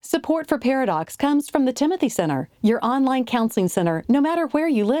Support for Pairadocs comes from the Timothy Center, your online counseling center, no matter where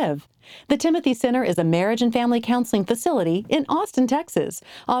you live. The Timothy Center is a marriage and family counseling facility in Austin, Texas,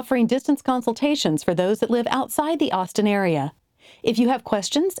 offering distance consultations for those that live outside the Austin area. If you have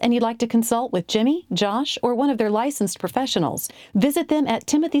questions and you'd like to consult with Jimmy, Josh, or one of their licensed professionals, visit them at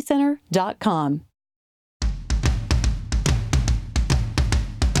timothycenter.com.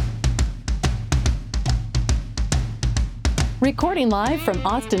 Recording live from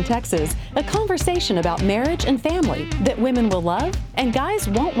Austin, Texas, a conversation about marriage and family that women will love and guys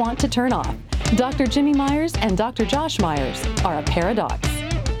won't want to turn off. Dr. Jimmy Myers and Dr. Josh Myers are a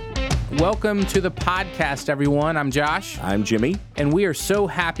Pairadocs. Welcome to the podcast, everyone. I'm Josh. I'm Jimmy. And we are so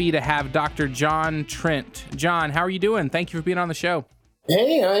happy to have Dr. John Trent. John, how are you doing? Thank you for being on the show.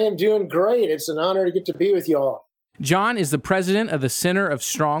 Hey, I am doing great. It's an honor to get to be with you all. John is the president of the Center of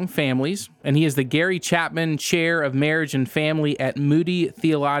Strong Families, and he is the Gary Chapman Chair of Marriage and Family at Moody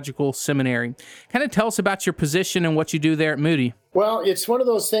Theological Seminary. Kind of tell us about your position and what you do there at Moody. Well, it's one of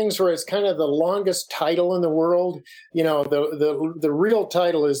those things where it's kind of the longest title in the world. You know, the real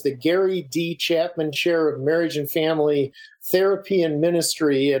title is the Gary D. Chapman Chair of Marriage and Family Therapy and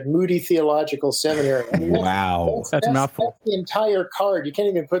Ministry at Moody Theological Seminary. I mean, wow. That's a mouthful. That's the entire card. You can't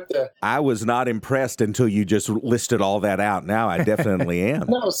even put the... I was not impressed until you just listed all that out. Now I definitely am.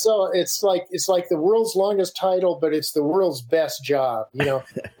 No, so it's like the world's longest title, but it's the world's best job, you know,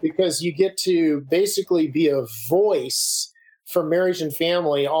 because you get to basically be a voice for marriage and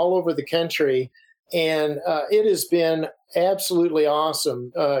family all over the country. And it has been absolutely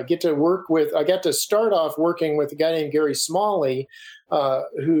awesome. I got to start off working with a guy named Gary Smalley,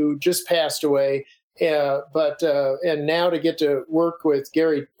 who just passed away. And now to get to work with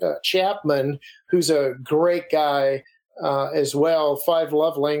Gary Chapman, who's a great guy as well. 5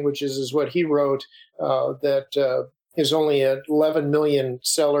 Love Languages is what he wrote, that is only an 11 million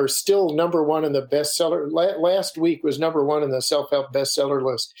seller, still number one in the bestseller. Last week was number one in the self-help bestseller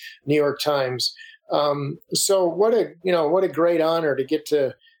list, New York Times. So what a great honor to get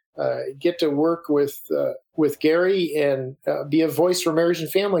to work with Gary and be a voice for marriage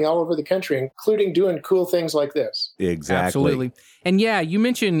and family all over the country, including doing cool things like this. Exactly. Absolutely. And yeah, you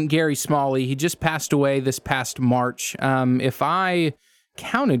mentioned Gary Smalley. He just passed away this past March. If I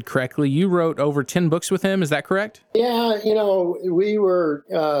counted correctly, you wrote over 10 books with him. Is that correct? Yeah, we were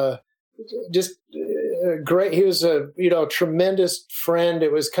just great. He was a tremendous friend.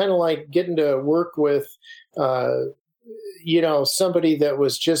 It was kind of like getting to work with somebody that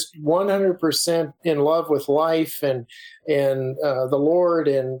was just 100% in love with life and the Lord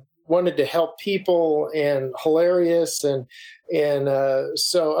and wanted to help people and hilarious and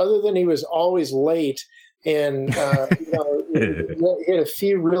so other than he was always late. And he had a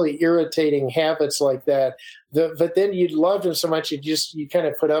few really irritating habits like that. But then you loved him so much, you kind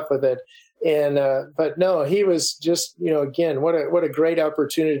of put up with it. And but no, he was just again, what a great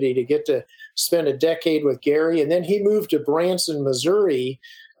opportunity to get to spend a decade with Gary. And then he moved to Branson, Missouri,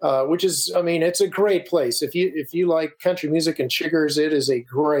 which is, it's a great place. If you like country music and chiggers, it is a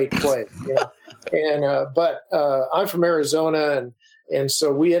great place. But I'm from Arizona and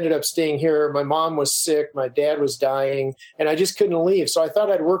so we ended up staying here. My mom was sick. My dad was dying. And I just couldn't leave. So I thought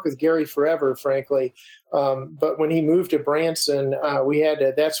I'd work with Gary forever, frankly. But when he moved to Branson,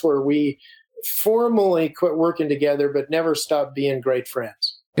 that's where we formally quit working together, but never stopped being great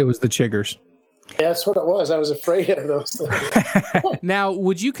friends. It was the chiggers. That's what it was. I was afraid of those things. Now,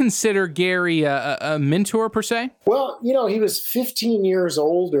 would you consider Gary a mentor per se? Well, he was 15 years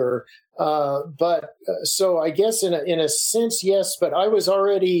older. So I guess in a sense, yes, but I was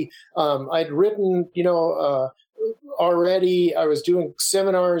already, I'd written, already. I was doing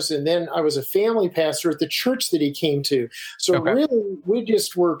seminars and then I was a family pastor at the church that he came to. So really, we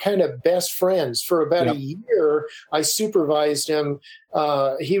just were kind of best friends for about a year. I supervised him.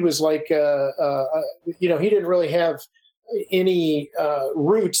 He was like, he didn't really have any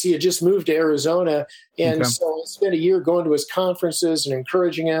roots. He had just moved to Arizona. And so I spent a year going to his conferences and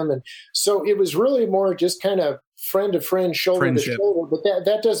encouraging him. And so it was really more just kind of friend to friend, shoulder to shoulder. But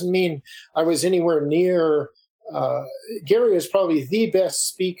that doesn't mean I was anywhere near. Gary was probably the best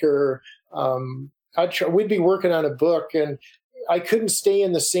speaker. We'd be working on a book and I couldn't stay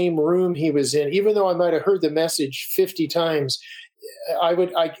in the same room he was in, even though I might have heard the message 50 times.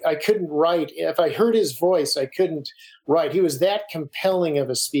 I couldn't write. If I heard his voice, I couldn't Right. He was that compelling of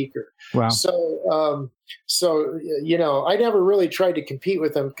a speaker. Wow. So, I never really tried to compete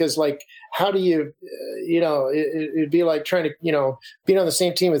with him because, like, how do you, it'd be like trying to, being on the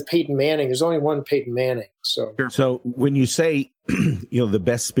same team with Peyton Manning. There's only one Peyton Manning. So when you say, the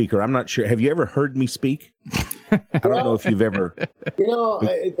best speaker, I'm not sure. Have you ever heard me speak? I don't know if you've ever.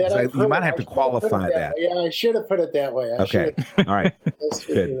 You might have to qualify that. Yeah, I should have put it that way. Okay. All right.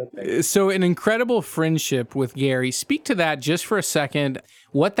 Good. So an incredible friendship with Gary. Speak to that just for a second.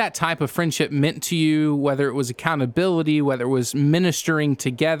 What that type of friendship meant to you, whether it was accountability, whether it was ministering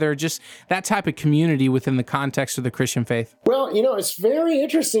together, just that type of community within the context of the Christian faith. Well, it's very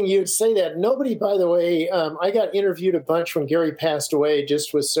interesting you'd say that. Nobody, by the way, I got interviewed a bunch when Gary passed away,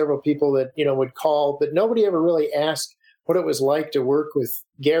 just with several people that, would call, but nobody ever really asked what it was like to work with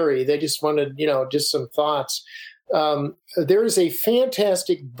Gary. They just wanted, just some thoughts. There is a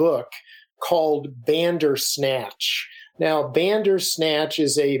fantastic book called Bandersnatch. Now, Bandersnatch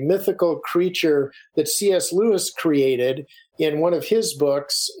is a mythical creature that C.S. Lewis created in one of his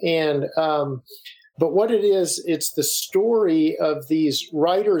books. And but what it is, it's the story of these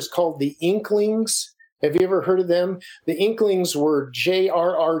writers called the Inklings. Have you ever heard of them? The Inklings were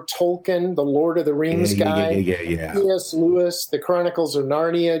J.R.R. Tolkien, the Lord of the Rings guy. Yeah. C.S. Lewis, the Chronicles of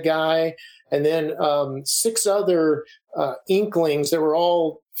Narnia guy. And then 6 other Inklings that were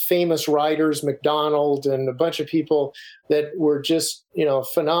all famous writers, MacDonald and a bunch of people that were just,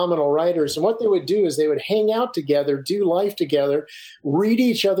 phenomenal writers. And what they would do is they would hang out together, do life together, read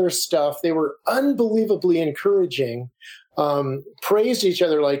each other's stuff. They were unbelievably encouraging, praised each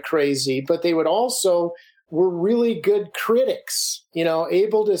other like crazy, but they would also were really good critics,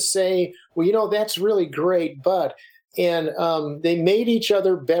 able to say, well, that's really great, but and they made each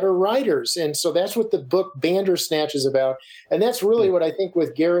other better writers. And so that's what the book Bandersnatch is about. And that's really what I think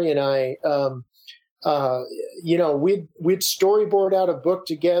with Gary and I, we'd storyboard out a book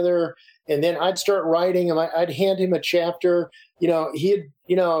together, and then I'd start writing him. I'd hand him a chapter. We'd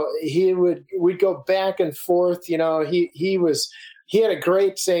go back and forth. He had a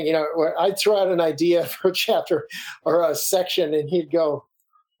great saying, I'd throw out an idea for a chapter or a section, and he'd go,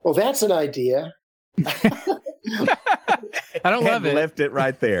 well, that's an idea. I don't love it. Left it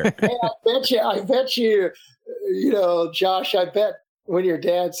right there. I bet you, Josh, I bet when your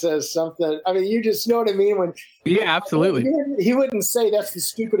dad says something, I mean, you just know what I mean? Yeah, absolutely. He wouldn't say that's the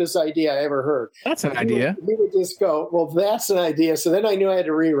stupidest idea I ever heard. That's an idea. He would just go, well, that's an idea. So then I knew I had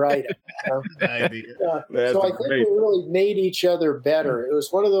to rewrite it. So I think we really made each other better. It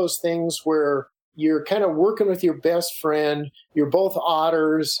was one of those things where you're kind of working with your best friend. You're both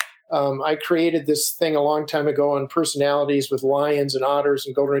otters. I created this thing a long time ago on personalities with lions and otters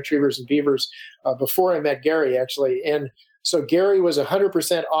and golden retrievers and beavers before I met Gary, actually. And so Gary was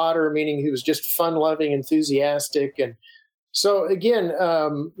 100% otter, meaning he was just fun-loving, enthusiastic. And so, again,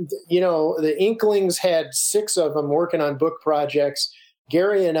 the Inklings had 6 of them working on book projects.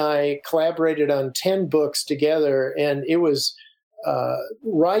 Gary and I collaborated on 10 books together, and it was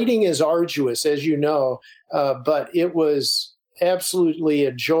writing is arduous, as you know, but it was absolutely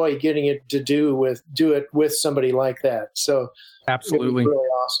a joy getting it to do it with somebody like that. So absolutely, it was really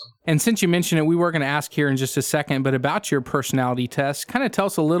awesome. And since you mentioned it, we were going to ask here in just a second, but about your personality test, kind of tell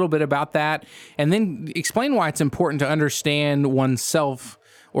us a little bit about that, and then explain why it's important to understand oneself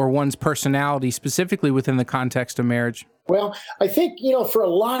or one's personality specifically within the context of marriage. Well, I think, for a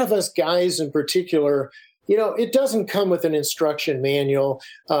lot of us guys in particular, it doesn't come with an instruction manual.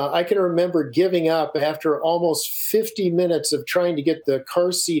 I can remember giving up after almost 50 minutes of trying to get the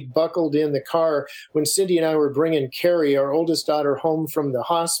car seat buckled in the car when Cindy and I were bringing Carrie, our oldest daughter, home from the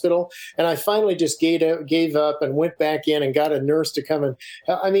hospital. And I finally just gave up and went back in and got a nurse to come.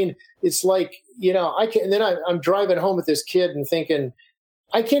 And it's like, and then I'm driving home with this kid and thinking,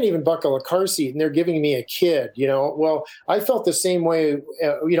 I can't even buckle a car seat, and they're giving me a kid, Well, I felt the same way.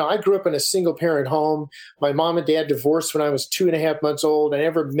 I grew up in a single parent home. My mom and dad divorced when I was 2.5 months old. I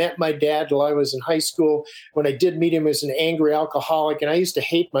never met my dad till I was in high school. When I did meet him, he was an angry alcoholic, and I used to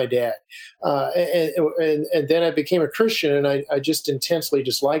hate my dad. And then I became a Christian, and I just intensely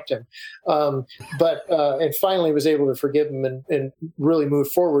disliked him. And finally was able to forgive him and really move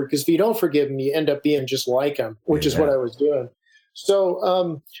forward. Because if you don't forgive him, you end up being just like him, which is what I was doing.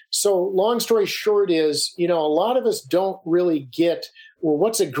 So long story short is, a lot of us don't really get, well,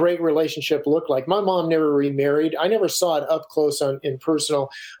 what's a great relationship look like? My mom never remarried. I never saw it up close in personal.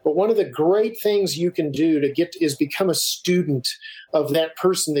 But one of the great things you can do is become a student of that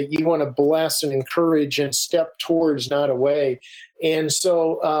person that you want to bless and encourage and step towards, not away. And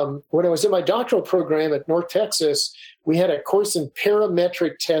so when I was in my doctoral program at North Texas, we had a course in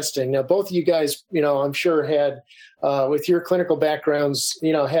parametric testing. Now, both of you guys, I'm sure had with your clinical backgrounds,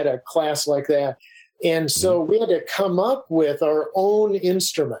 had a class like that. And so we had to come up with our own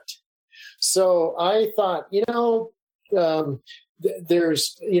instrument. So I thought,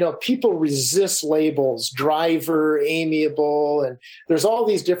 there's, people resist labels, driver, amiable, and there's all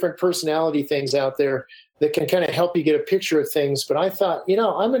these different personality things out there that can kind of help you get a picture of things. But I thought,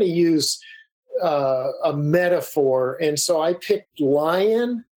 I'm going to use a metaphor. And so I picked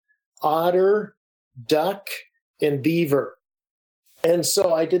lion, otter, duck, and beaver. And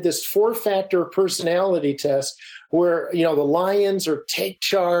so I did this 4-factor personality test where, the lions are take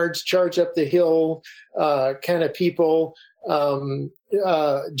charge up the hill kind of people.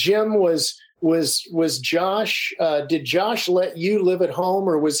 Jim was Josh. Did Josh let you live at home,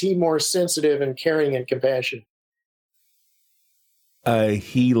 or was he more sensitive and caring and compassionate?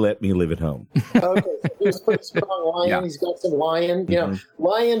 He let me live at home. Okay, so he's a pretty strong lion. Yeah. He's got some lion.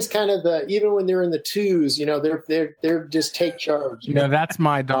 Lions kind of even when they're in the twos, they're just take charge. That's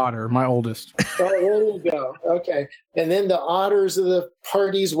my daughter, my oldest. Oh, there you go. Okay, and then the otters are the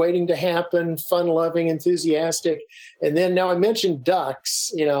parties waiting to happen, fun-loving, enthusiastic, and then now I mentioned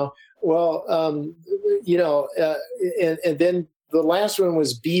ducks. And then. The last one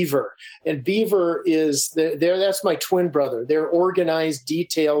was beaver, and beaver is that's my twin brother. They're organized,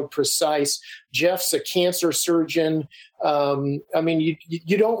 detailed, precise. Jeff's a cancer surgeon. You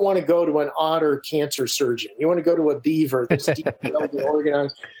don't want to go to an otter cancer surgeon. You want to go to a beaver that's detailed and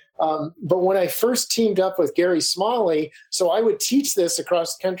organized. But when I first teamed up with Gary Smalley, so I would teach this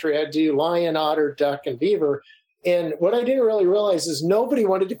across the country. I'd do lion, otter, duck, and beaver. And what I didn't really realize is nobody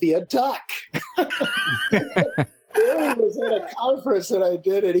wanted to be a duck. Gary was at a conference that I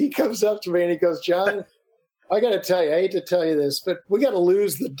did, and he comes up to me and he goes, "John, I got to tell you, I hate to tell you this, but we got to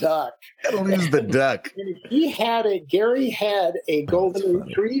lose the duck." Gary had a golden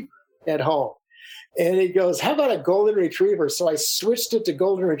retriever at home. And he goes, "How about a golden retriever?" So I switched it to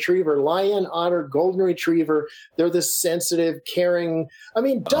golden retriever, lion, otter, golden retriever. They're the sensitive, caring.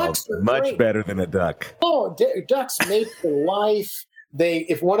 Ducks are much great. Better than a duck. Oh, ducks mate for life.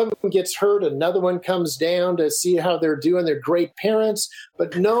 If one of them gets hurt, another one comes down to see how they're doing. They're great parents,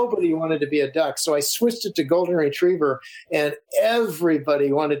 but nobody wanted to be a duck. So I switched it to golden retriever, and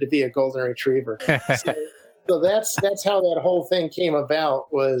everybody wanted to be a golden retriever. so that's how that whole thing came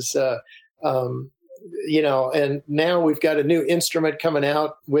about. Was and now we've got a new instrument coming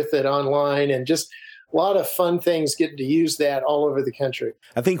out with it online, and just a lot of fun things getting to use that all over the country.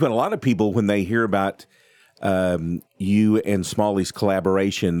 I think when a lot of people, when they hear about you and Smalley's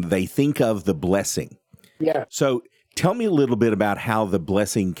collaboration, they think of the blessing. Yeah. So tell me a little bit about how the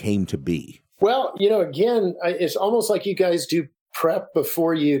blessing came to be. Well, again, it's almost like you guys do prep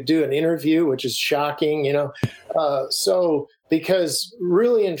before you do an interview, which is shocking, because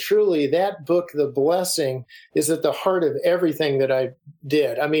really and truly that book, The Blessing, is at the heart of everything that I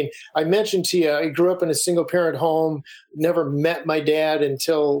did. I mentioned to you, I grew up in a single parent home, never met my dad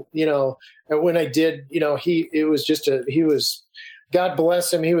until, when I did, he was, God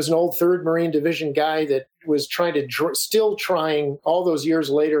bless him. He was an old 3rd Marine Division guy that was still trying all those years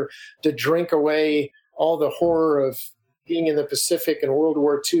later to drink away all the horror of being in the Pacific in World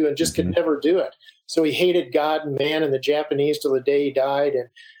War II, and just could never do it. So he hated God and man and the Japanese till the day he died.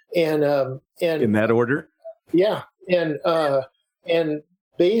 And in that order? Yeah. And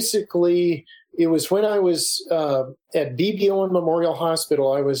basically it was when I was at BB Owen Memorial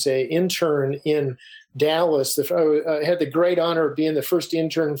Hospital. I was an intern in Dallas. I had the great honor of being the first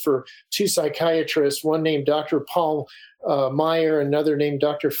intern for 2 psychiatrists, one named Dr. Paul Meyer, another named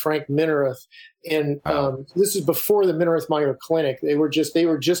Dr. Frank Minerath. And this is before the Minerath-Meyer Clinic. They were just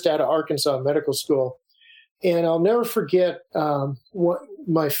out of Arkansas Medical School. And I'll never forget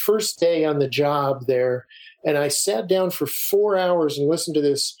my first day on the job there. And I sat down for 4 hours and listened to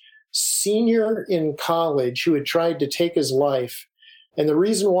this senior in college who had tried to take his life. And the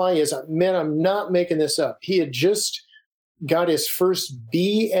reason why is, man, I'm not making this up. He had just got his first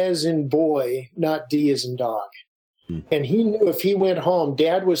B as in boy, not D as in dog. And he knew if he went home,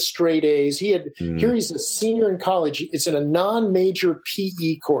 Dad was straight A's. Here he's a senior in college. It's in a non-major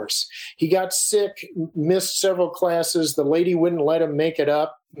PE course. He got sick, missed several classes. The lady wouldn't let him make it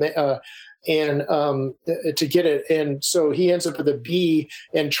up to get it. And so he ends up with a B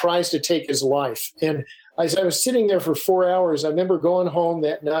and tries to take his life. And as I was sitting there for 4 hours, I remember going home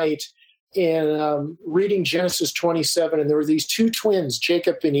that night and reading Genesis 27, and there were these 2 twins,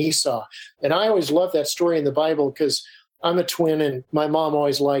 Jacob and Esau. And I always loved that story in the Bible because I'm a twin, and my mom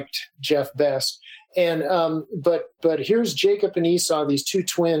always liked Jeff best. And but here's Jacob and Esau, these 2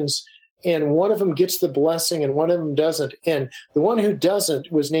 twins, and one of them gets the blessing and one of them doesn't. And the one who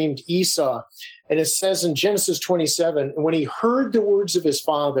doesn't was named Esau. And it says in Genesis 27, when he heard the words of his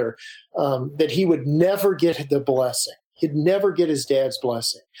father, that he would never get the blessing. He'd never get his dad's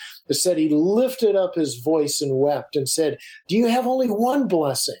blessing. It said he lifted up his voice and wept and said, do you have only one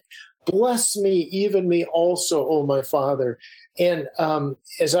blessing? Bless me, even me also, O my father. And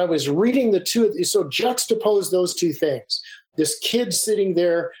as I was reading the two, so juxtapose those two things. This kid sitting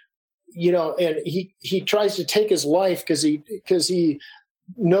there, and he tries to take his life because he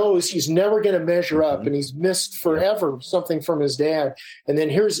knows he's never going to measure up, and he's missed forever something from his dad. And then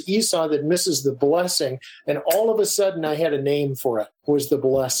here's Esau that misses the blessing, and all of a sudden I had a name for it, was the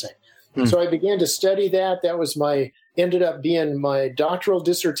blessing. So I began to study that. That was ended up being my doctoral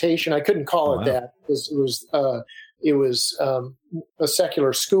dissertation. I couldn't call it that because it was a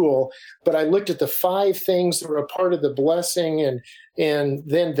secular school, but I looked at the 5 things that were a part of the blessing, and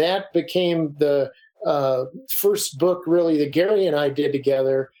then that became the first book really that Gary and I did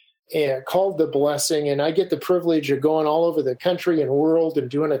together, and called The Blessing. And I get the privilege of going all over the country and world and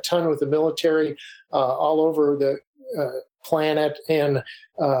doing a ton with the military all over the planet, and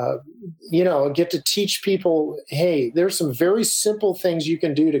get to teach people, hey, there's some very simple things you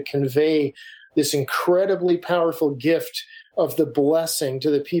can do to convey this incredibly powerful gift of the blessing to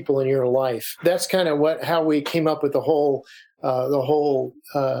the people in your life. That's kind of how we came up with the whole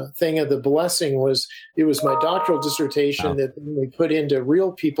thing of the blessing. It was my doctoral dissertation that we put into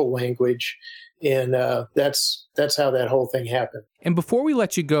real people language, and that's how that whole thing happened. And before we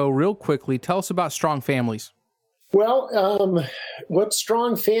let you go, real quickly, tell us about Strong Families. Well, what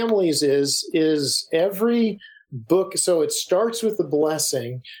Strong Families is every book. So it starts with the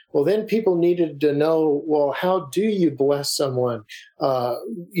blessing. Well, then people needed to know, well, how do you bless someone?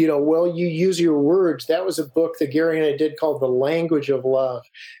 Well, you use your words. That was a book that Gary and I did called The Language of Love.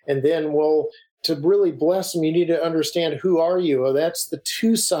 And then, to really bless them, you need to understand, who are you? Well, that's the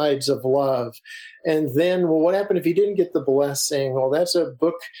 2 sides of love. And then, what happened if you didn't get the blessing? Well, that's a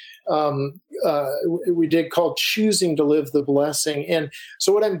book we did called Choosing to Live the Blessing. And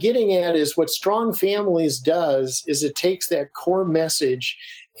so what I'm getting at is what Strong Families does is it takes that core message.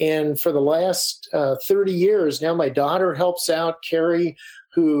 And for the last 30 years, now my daughter helps out, Carrie,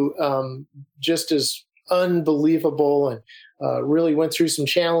 who just is unbelievable and really went through some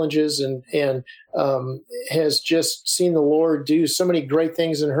challenges and has just seen the Lord do so many great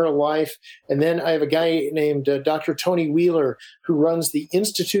things in her life. And then I have a guy named Dr. Tony Wheeler, who runs the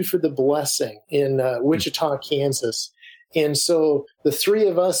Institute for the Blessing in Wichita, Kansas. And so the 3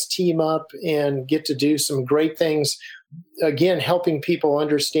 of us team up and get to do some great things, again, helping people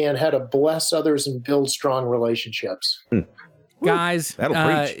understand how to bless others and build strong relationships. Guys,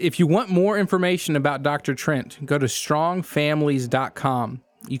 if you want more information about Dr. Trent, go to strongfamilies.com.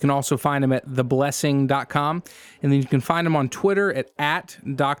 You can also find him at theblessing.com, and then you can find him on Twitter at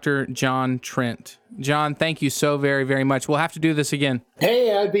Dr. John Trent. John, thank you so very, very much. We'll have to do this again.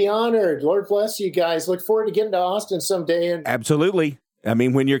 Hey, I'd be honored. Lord bless you guys. Look forward to getting to Austin someday. Absolutely. I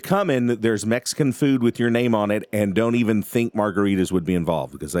mean, when you're coming, there's Mexican food with your name on it, and don't even think margaritas would be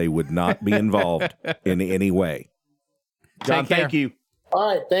involved, because they would not be involved in any way. John, thank you. All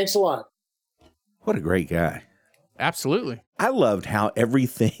right. Thanks a lot. What a great guy. Absolutely. I loved how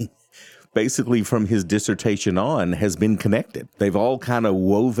everything, basically from his dissertation on, has been connected. They've all kind of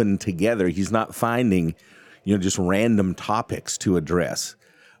woven together. He's not finding, just random topics to address,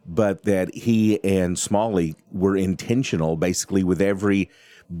 but that he and Smalley were intentional, basically, with every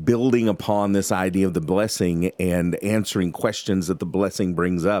building upon this idea of the blessing and answering questions that the blessing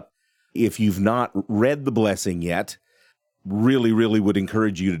brings up. If you've not read The Blessing yet, really, really would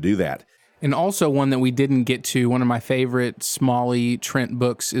encourage you to do that. And also one that we didn't get to, one of my favorite Smalley Trent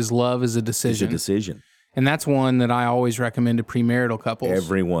books is Love is a Decision. It's a decision. And that's one that I always recommend to premarital couples.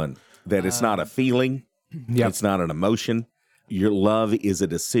 Everyone. That it's not a feeling. Yep. It's not an emotion. Your love is a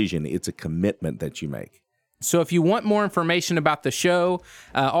decision. It's a commitment that you make. So if you want more information about the show,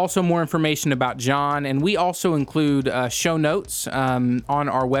 also more information about John, and we also include show notes on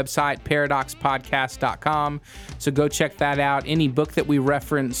our website, pairadoxpodcast.com. So go check that out. Any book that we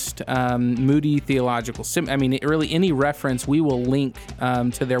referenced, Moody Theological, really any reference, we will link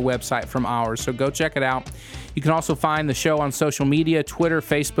to their website from ours. So go check it out. You can also find the show on social media, Twitter,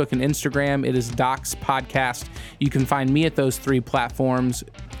 Facebook, and Instagram. It is Docs Podcast. You can find me at those 3 platforms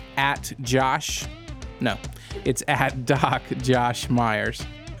it's at Doc Josh Myers.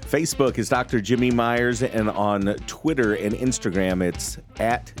 Facebook is Dr. Jimmy Myers, and on Twitter and Instagram, it's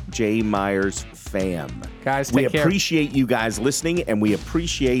at JMyersFam. Guys, we appreciate you guys listening, and we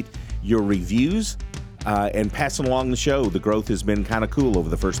appreciate your reviews. and passing along the show. The growth has been kind of cool over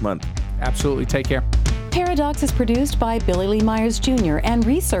the first month. Absolutely. Take care. Pairadocs is produced by Billy Lee Myers Jr. and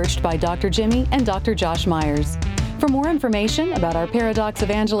researched by Dr. Jimmy and Dr. Josh Myers. For more information about our Pairadocs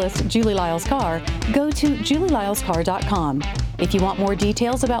evangelist, Julie Lyles Carr, go to julielylescarr.com. If you want more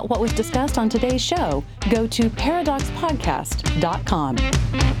details about what was discussed on today's show, go to paradocspodcast.com.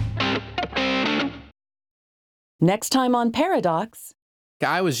 Next time on Pairadocs.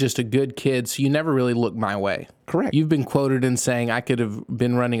 I was just a good kid, so you never really looked my way. Correct. You've been quoted in saying I could have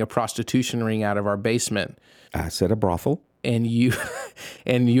been running a prostitution ring out of our basement. I said a brothel. And you'd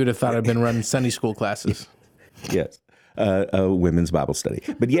have thought I'd been running Sunday school classes. Yes. A women's Bible study.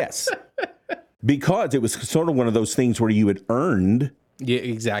 But yes, because it was sort of one of those things where you had earned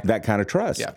exactly that kind of trust. Yeah.